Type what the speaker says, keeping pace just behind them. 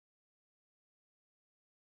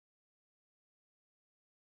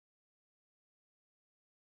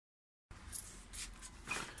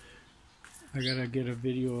I gotta get a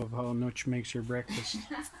video of how Nuch makes her breakfast.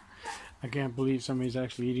 I can't believe somebody's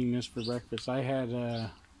actually eating this for breakfast. I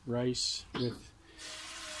had rice with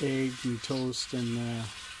egg and toast and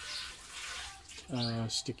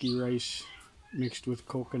sticky rice mixed with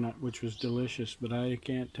coconut, which was delicious. But I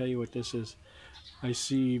can't tell you what this is. I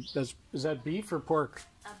see is that beef or pork?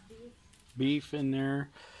 Beef. Beef in there.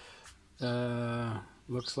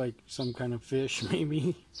 Looks like some kind of fish,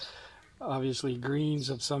 maybe. Obviously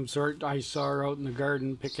greens of some sort. I saw her out in the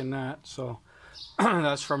garden picking that, so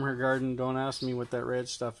that's from her garden. Don't ask me what that red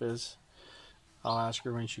stuff is. I'll ask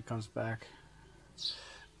her when she comes back.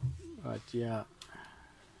 But yeah,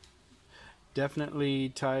 definitely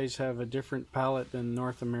Thais have a different palate than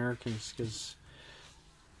North Americans, because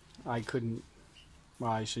I couldn't,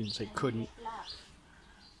 well, I shouldn't say couldn't,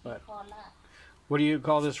 but what do you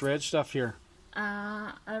call this red stuff here?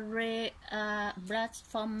 Blood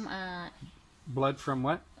from blood from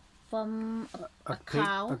what? From a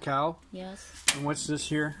cow. A cow? Yes. And what's this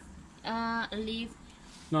here? Leaf.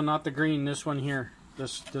 No, not the green. This one here.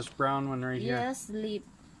 This brown one right here. Yes, leaf.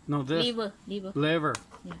 No, this. Liver. Liver.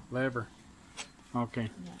 Yeah. Liver. Okay.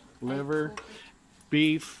 Yeah. Liver,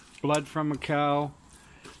 beef, blood from a cow,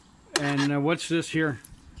 and what's this here?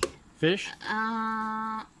 Fish?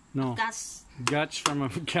 No. Guts from a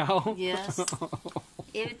cow? Yes.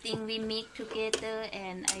 Everything we mix together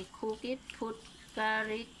and I cook it, put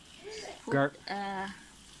garlic,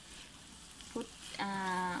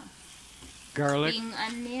 garlic,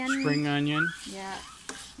 spring onion. Yeah.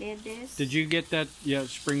 Lettuce. Did you get that? Yeah,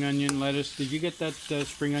 spring onion, lettuce. Did you get that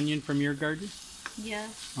spring onion from your garden? Yeah.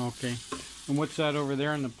 Okay. And what's that over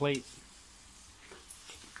there on the plate?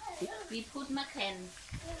 We put macan.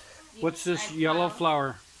 What's this yellow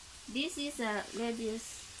flower? This is a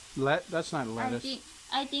lettuce. That's not lettuce.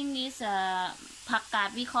 I think it's a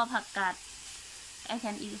pakkat. We call pakkat. I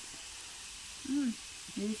can eat.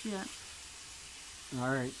 Delicious. All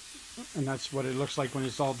right. And that's what it looks like when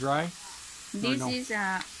it's all dry? This is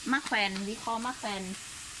a makwan. We call makwan.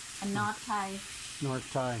 A North Thai. North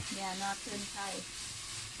Thai. Yeah, Northern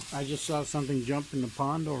Thai. I just saw something jump in the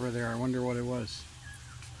pond over there. I wonder what it was.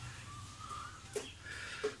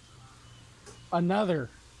 Another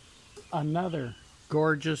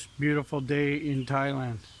gorgeous, beautiful day in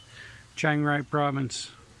Thailand, Chiang Rai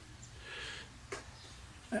province.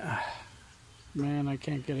 Man, I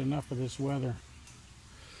can't get enough of this weather.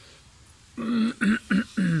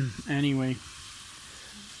 Anyway,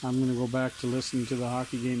 I'm going to go back to listening to the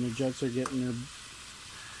hockey game. The Jets are getting their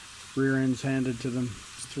rear ends handed to them.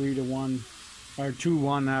 It's 3-1, or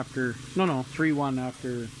 2-1 after, no, 3-1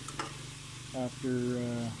 after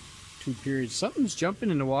 2 periods. Something's jumping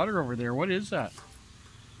in the water over there. What is that?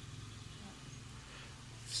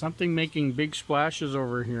 Something making big splashes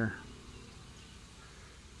over here.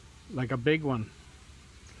 Like a big one.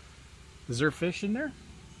 Is there fish in there?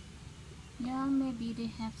 Yeah, maybe they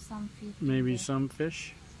have some fish. Maybe some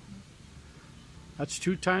fish. That's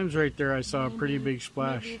 2 times right there I saw a pretty big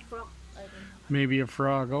splash. Maybe a frog. I don't know. Maybe a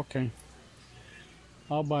frog. Okay.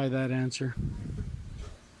 I'll buy that answer.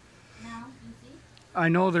 Now, you see? I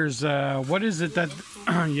know there's, what is it that,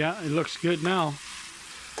 yeah, it looks good now.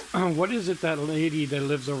 What is it that lady that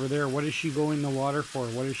lives over there, what does she go in the water for?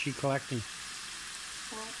 What is she collecting?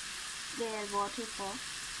 Their water for?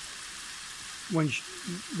 When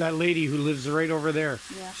that lady who lives right over there,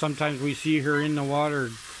 Yeah. sometimes we see her in the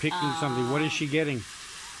water picking something. What is she getting?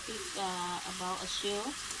 It's about a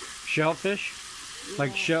shell. Shellfish? Yeah,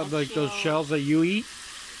 Like those shells that you eat?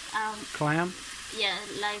 Clam? Yeah,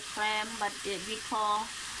 like clam, but we call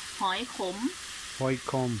hoi khum. Hoi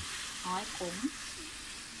khom. Hoi khum.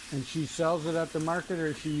 And she sells it at the market,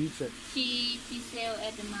 or she eats it? She sell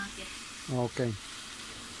at the market. Okay.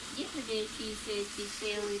 Yesterday she said she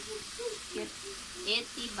sell it get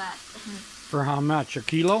 80 baht. For how much? A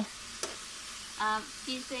kilo?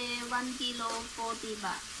 She said 1 kilo 40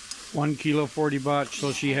 baht. 1 kilo 40 baht,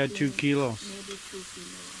 so she had 2 kilos. Maybe 2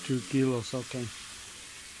 kilos. 2 kilos, okay.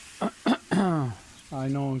 I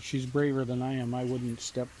know she's braver than I am. I wouldn't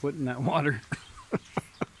step foot in that water.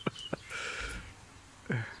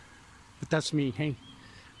 But that's me. Hey,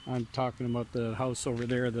 I'm talking about the house over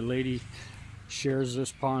there. The lady shares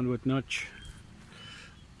this pond with Nuch.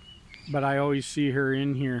 But I always see her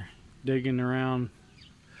in here digging around.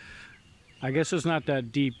 I guess it's not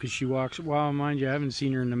that deep because she walks. Well, mind you, I haven't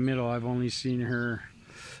seen her in the middle. I've only seen her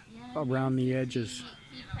around the edges.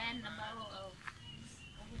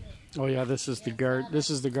 Oh yeah, this is the garden. This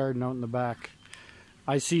is the garden out in the back.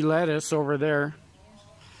 I see lettuce over there.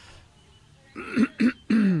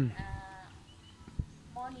 Morning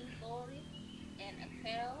glory and a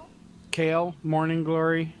kale. Kale, morning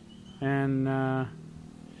glory. and I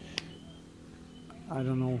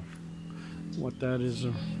don't know what that is.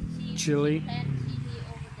 Chili.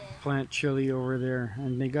 Plant chili over there,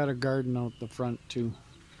 and they got a garden out the front too,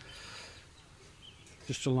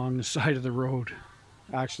 just along the side of the road.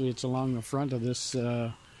 Actually, it's along the front of this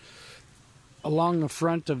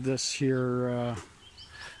here,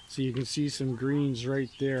 so you can see some greens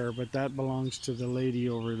right there, but that belongs to the lady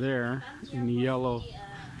over there in the yellow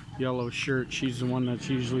shirt. She's the one that's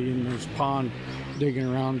usually in this pond digging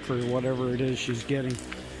around for whatever it is she's getting.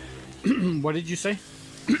 What did you say?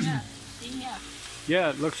 Yeah, see here.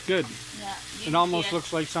 Yeah, it looks good. Yeah, It almost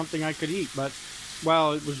looks like something I could eat, but,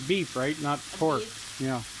 well, it was beef, right? Not pork. Beef.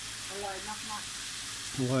 Yeah.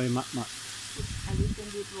 Alloy mak mak. A little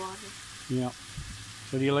bit water. Yeah.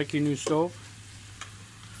 So do you like your new stove?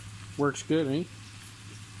 Works good, eh? Good.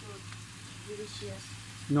 Delicious.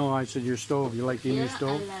 No, I said your stove. You like your new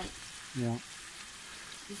stove? I like. Yeah.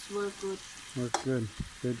 It's work good. Works good.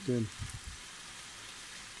 Good, good.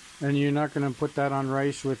 And you're not going to put that on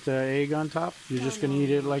rice with egg on top? You're just going to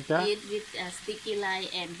eat it like that? Eat with sticky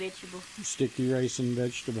rice and vegetable. Sticky rice and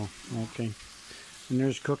vegetable. Okay. And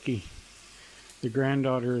there's Cookie. The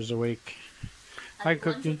granddaughter is awake. Hi,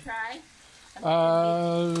 Cookie. Want to try?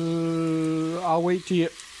 I'll wait till you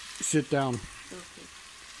sit down. Okay.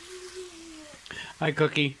 Hi,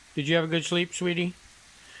 Cookie. Did you have a good sleep, sweetie?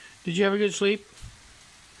 Did you have a good sleep?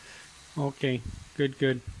 Okay. Good,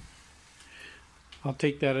 good. I'll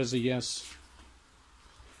take that as a yes.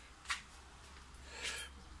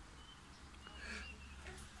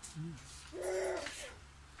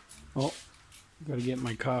 Oh, gotta get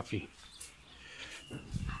my coffee.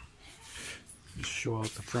 Just show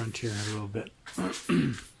out the front here a little bit.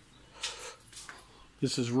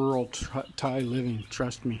 This is rural Thai living,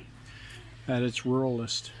 trust me, at its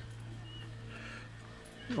ruralist.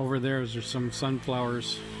 Over there is some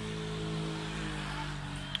sunflowers.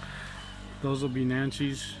 Those will be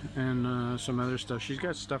Nancy's and some other stuff. She's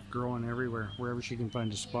got stuff growing everywhere, wherever she can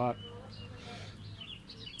find a spot.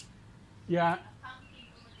 Yeah.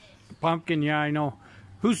 Pumpkin, yeah, I know.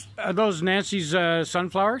 Are those Nancy's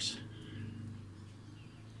sunflowers?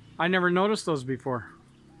 I never noticed those before.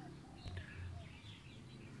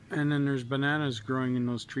 And then there's bananas growing in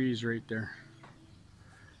those trees right there.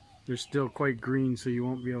 They're still quite green, so you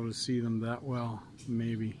won't be able to see them that well,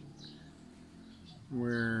 maybe.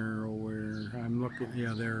 Where I'm looking,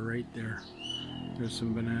 yeah, they're right there. There's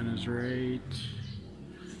some bananas right,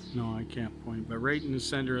 no, I can't point, but right in the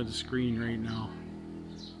center of the screen right now.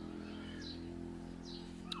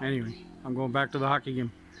 Anyway, I'm going back to the hockey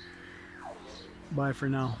game. Bye for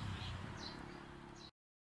now.